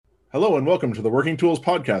Hello and welcome to the Working Tools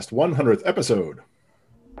Podcast 100th episode.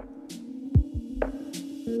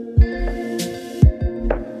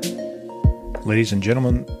 Ladies and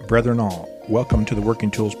gentlemen, brethren all, welcome to the Working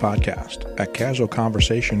Tools Podcast, a casual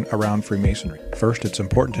conversation around Freemasonry. First, it's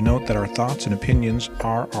important to note that our thoughts and opinions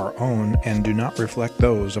are our own and do not reflect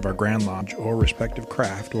those of our Grand Lodge or respective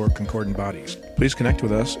craft or concordant bodies. Please connect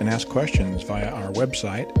with us and ask questions via our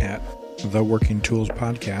website at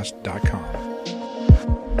theworkingtoolspodcast.com.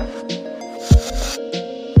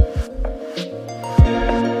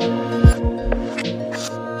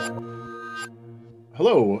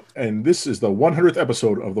 Hello, and this is the 100th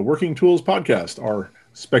episode of the Working Tools Podcast, our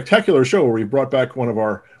spectacular show where we brought back one of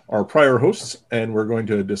our prior hosts, and we're going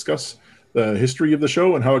to discuss the history of the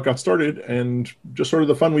show and how it got started and just sort of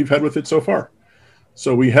the fun we've had with it so far.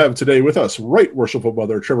 So we have today with us Right Worshipful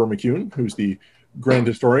Brother Trevor McCune, who's the Grand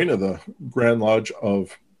Historian of the Grand Lodge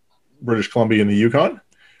of British Columbia in the Yukon.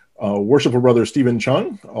 Worshipful Brother Stephen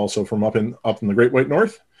Chung, also from up in the Great White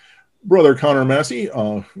North. Brother Connor Massey,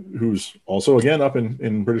 who's also, again, up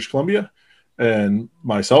in British Columbia, and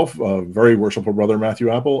myself, very worshipful Brother Matthew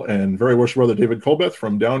Apple, and very worshipful Brother David Colbeth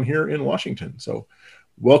from down here in Washington. So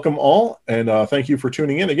welcome all, and thank you for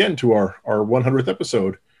tuning in again to our 100th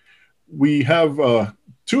episode. We have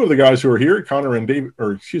two of the guys who are here, Connor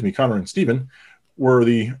and Stephen, were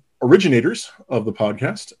the originators of the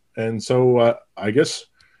podcast, and so I guess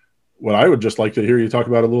what I would just like to hear you talk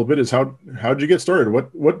about a little bit is how did you get started?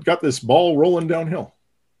 What got this ball rolling downhill?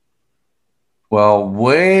 Well,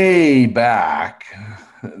 way back,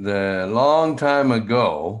 the long time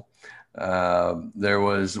ago, there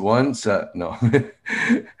was once no.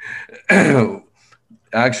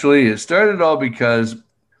 Actually, it started all because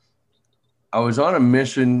I was on a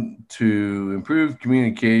mission to improve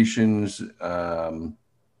communications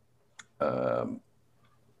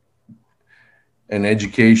and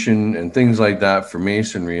education and things like that for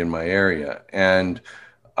Masonry in my area. And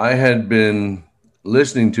I had been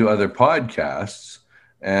listening to other podcasts,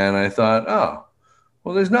 and I thought,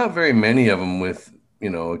 well, there's not very many of them with,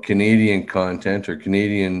 Canadian content or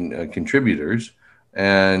Canadian contributors.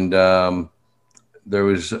 And there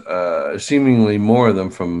was seemingly more of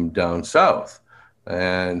them from down south.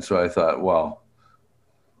 And so I thought, well,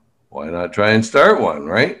 why not try and start one,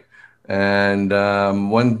 right? And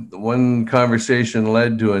one conversation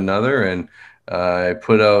led to another, and I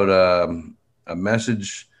put out a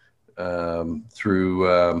message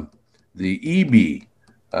through the EB.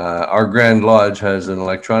 Our Grand Lodge has an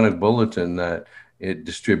electronic bulletin that it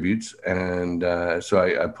distributes, and so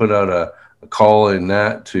I put out a call in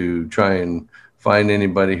that to try and find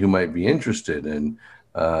anybody who might be interested. And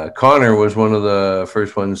Connor was one of the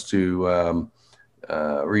first ones to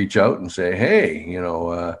reach out and say, hey,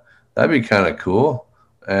 that'd be kind of cool.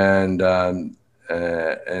 And there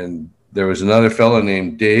was another fellow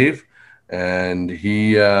named Dave, and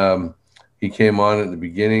he came on at the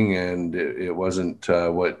beginning, and it wasn't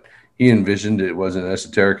what he envisioned. It wasn't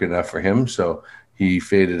esoteric enough for him, so he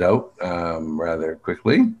faded out rather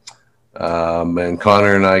quickly. And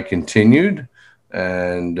Connor and I continued,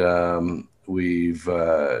 and we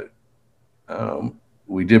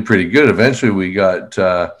did pretty good. Eventually, we got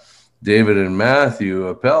David and Matthew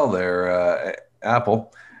Appel there,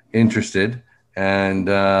 Apple, interested. And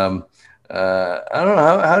I don't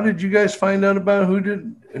know, how did you guys find out about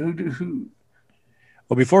who?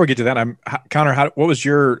 Well, before we get to that, Connor, how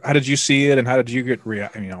did you see it, and how did you get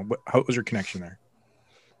how was your connection there?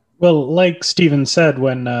 Well, like Stephen said,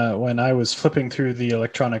 when I was flipping through the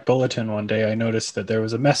electronic bulletin one day, I noticed that there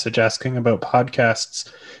was a message asking about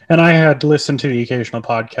podcasts, and I had listened to the occasional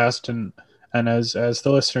podcast, and as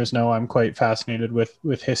the listeners know, I'm quite fascinated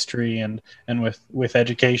with history and with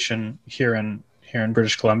education here in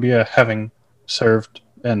British Columbia, having served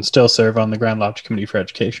and still serve on the Grand Lodge Committee for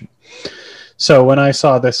Education. So when I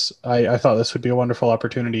saw this, I thought this would be a wonderful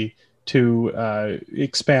opportunity to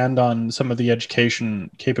expand on some of the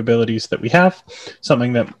education capabilities that we have,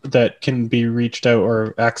 something that can be reached out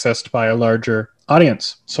or accessed by a larger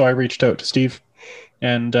audience. So I reached out to Steve,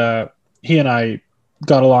 and he and I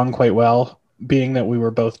got along quite well. Being that we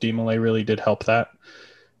were both DMLA really did help that.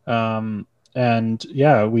 And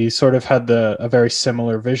yeah, we sort of had a very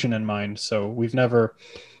similar vision in mind. So we've never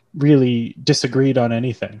really disagreed on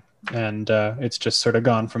anything. And it's just sort of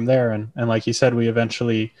gone from there. And like you said, we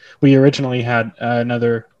originally had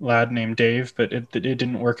another lad named Dave, but it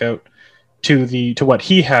didn't work out to what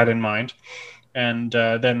he had in mind. And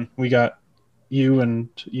then we got you and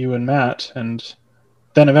Matt, and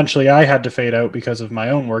then eventually I had to fade out because of my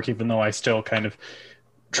own work, even though I still kind of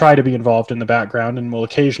try to be involved in the background and will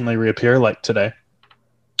occasionally reappear like today.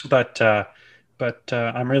 But but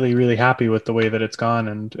I'm really, really happy with the way that it's gone.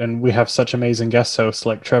 And we have such amazing guest hosts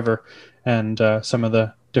like Trevor and some of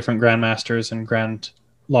the different grandmasters and grand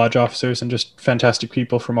lodge officers and just fantastic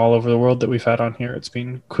people from all over the world that we've had on here. It's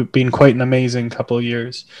been quite an amazing couple of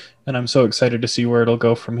years, and I'm so excited to see where it'll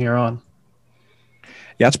go from here on.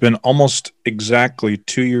 Yeah, it's been almost exactly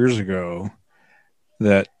 2 years ago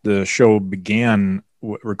that the show began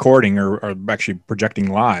recording or actually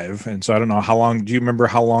projecting live. And so I don't know how long, do you remember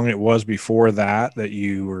how long it was before that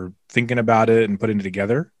you were thinking about it and putting it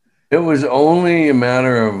together? It was only a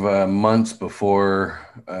matter of months before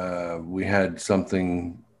we had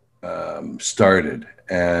something started.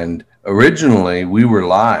 And originally we were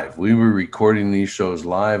live. We were recording these shows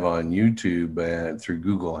live on YouTube and through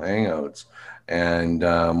Google Hangouts. And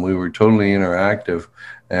we were totally interactive.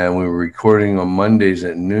 And we were recording on Mondays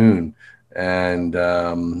at noon. And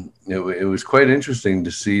it was quite interesting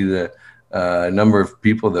to see the number of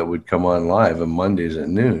people that would come on live on Mondays at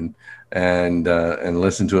noon and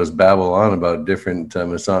listen to us babble on about different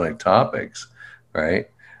Masonic topics, right?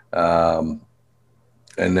 And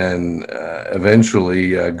then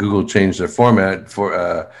eventually Google changed their format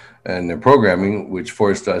and their programming, which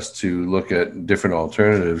forced us to look at different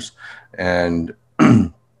alternatives. And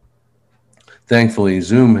thankfully,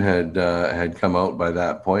 Zoom had come out by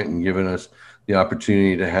that point and given us the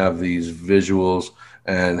opportunity to have these visuals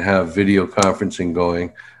and have video conferencing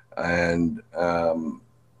going. And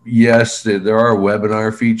yes, there are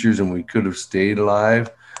webinar features, and we could have stayed live,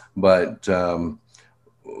 but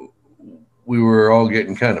we were all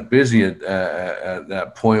getting kind of busy at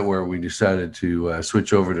that point where we decided to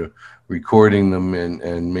switch over to recording them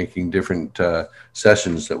and making different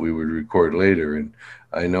sessions that we would record later. And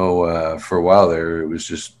I know for a while there, it was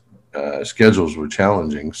just schedules were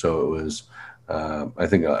challenging. So it was, I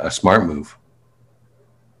think, a smart move.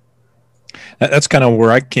 That's kind of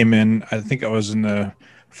where I came in. I think I was in the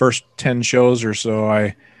first 10 shows or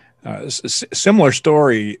so. Similar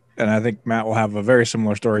story, and I think Matt will have a very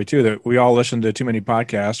similar story too, that we all listened to too many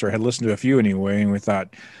podcasts, or had listened to a few anyway, and we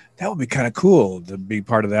thought that would be kind of cool to be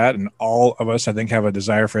part of that. And all of us, I think, have a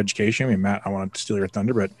desire for education. I mean, Matt, I want to steal your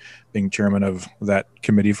thunder, but being chairman of that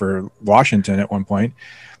committee for Washington at one point.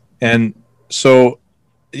 And so,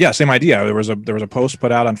 yeah, same idea. There was a post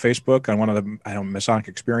put out on Facebook on one of the, Masonic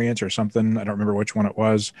Experience or something. I don't remember which one it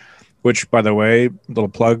was, which, by the way, little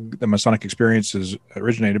plug, the Masonic Experience is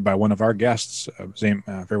originated by one of our guests, Very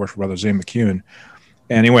Worshipful Brother Zane McCune.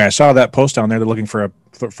 Anyway, I saw that post down there. They're looking for a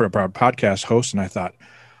podcast host, and I thought,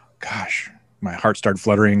 gosh, my heart started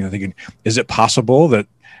fluttering. I'm thinking, is it possible that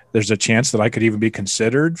there's a chance that I could even be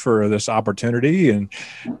considered for this opportunity? And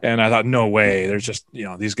I thought, no way. There's just,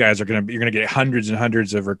 these guys you're going to get hundreds and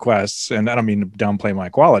hundreds of requests. And I don't mean to downplay my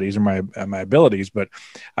qualities or my abilities, but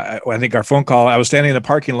I think our phone call, I was standing in the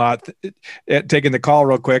parking lot taking the call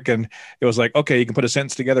real quick. And it was like, okay, you can put a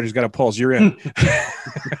sentence together. He's got a pulse. You're in.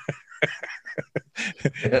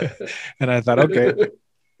 And I thought, okay.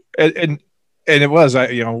 And it was,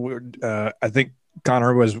 I think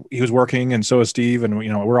Connor was working, and so was Steve, and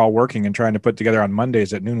we're all working and trying to put together on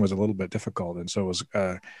Mondays at noon was a little bit difficult, and so it was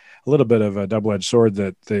a little bit of a double-edged sword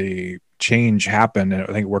that the change happened, and I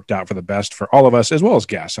think it worked out for the best for all of us as well as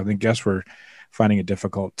guests. I think guests were finding it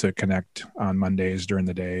difficult to connect on Mondays during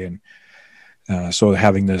the day, and so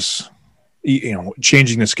having this,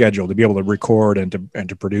 changing the schedule to be able to record and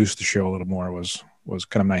to produce the show a little more was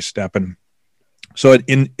kind of a nice step. And so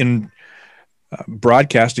in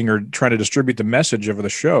broadcasting or trying to distribute the message of the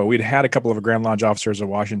show, we'd had a couple of Grand Lodge officers of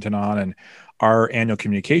Washington on, and our annual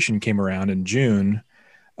communication came around in June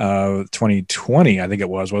of 2020, I think it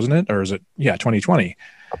was, wasn't it? Or is it? Yeah, 2020.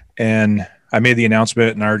 And I made the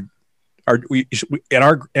announcement, and at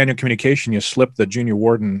our annual communication, you slip the junior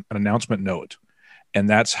warden an announcement note, and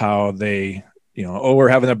that's how they, we're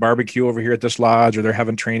having a barbecue over here at this lodge, or they're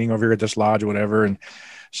having training over here at this lodge, or whatever. And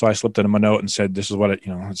so I slipped them a note and said, this is what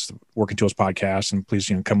it's the Working Tools podcast, and please,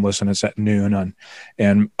 come listen. It's at noon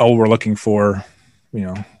we're looking for,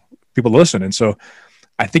 people to listen. And so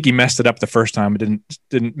I think he messed it up the first time. It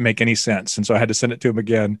didn't make any sense. And so I had to send it to him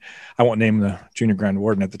again. I won't name the junior grand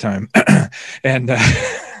warden at the time. And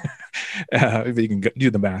if you can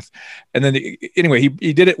do the math. And then anyway,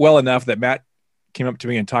 he did it well enough that Matt came up to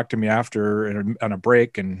me and talked to me after on a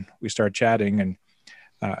break, and we started chatting. And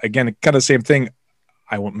again, kind of the same thing.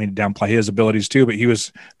 I won't mean to downplay his abilities too, but he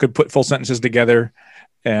could put full sentences together.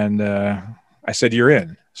 And I said, you're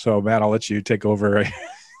in. So Matt, I'll let you take over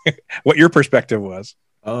what your perspective was.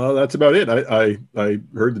 That's about it. I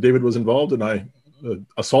heard that David was involved, and I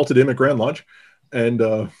assaulted him at Grand Lodge and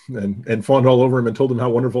fawned all over him and told him how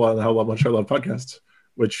wonderful and how much I love podcasts,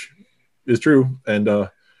 which is true. And,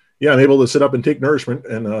 I'm able to sit up and take nourishment,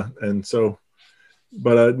 and so,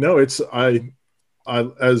 but no, it's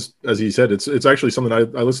as he said, it's actually something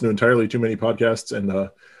I listen to entirely too many podcasts, and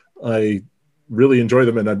I really enjoy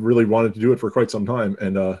them, and I'd really wanted to do it for quite some time,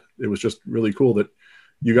 and it was just really cool that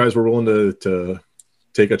you guys were willing to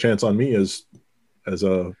take a chance on me as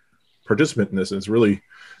a participant in this. It's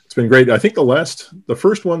been great. I think the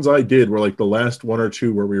first ones I did were like the last one or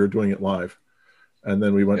two where we were doing it live, and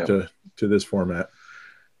then we went to this format,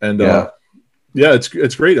 and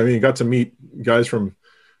it's great. I mean, you got to meet guys from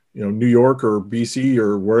New York or BC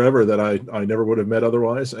or wherever that I never would have met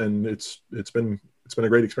otherwise, and it's been a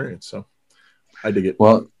great experience. So I dig it.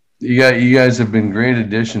 Well, you guys have been great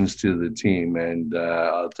additions to the team, and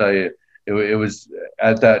I'll tell you, it was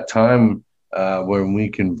at that time when we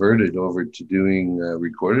converted over to doing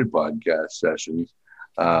recorded podcast sessions.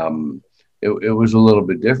 It was a little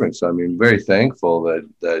bit different. So, I mean, very thankful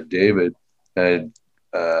that David had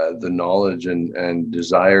the knowledge and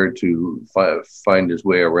desire to find his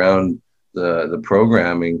way around the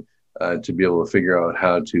programming to be able to figure out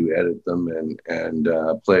how to edit them and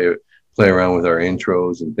play around with our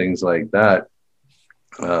intros and things like that.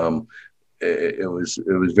 It was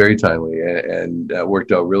very timely and that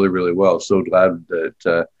worked out really, really well. So glad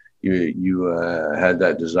that you had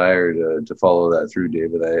that desire to follow that through,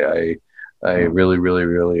 David. I really, really,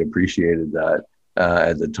 really appreciated that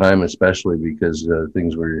at the time, especially because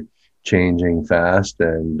things were changing fast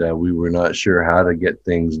and we were not sure how to get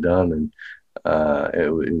things done. And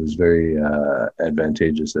it was very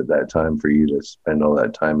advantageous at that time for you to spend all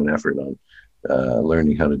that time and effort on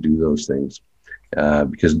learning how to do those things.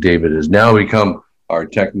 Because David has now become our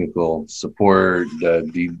technical support.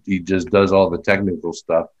 He just does all the technical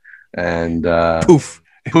stuff, and poof,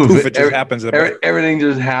 it just happens. Everything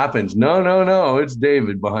just happens. No, it's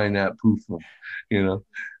David behind that poof. Now.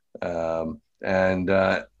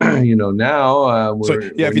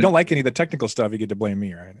 If you don't like any of the technical stuff, you get to blame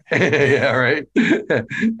me, right? Yeah, right.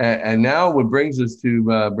 And now what brings us to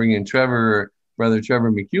bringing Brother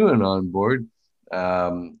Trevor McEwen on board.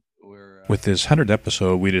 With this 100th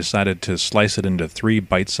episode, we decided to slice it into 3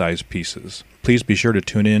 bite-sized pieces. Please be sure to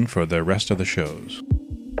tune in for the rest of the shows.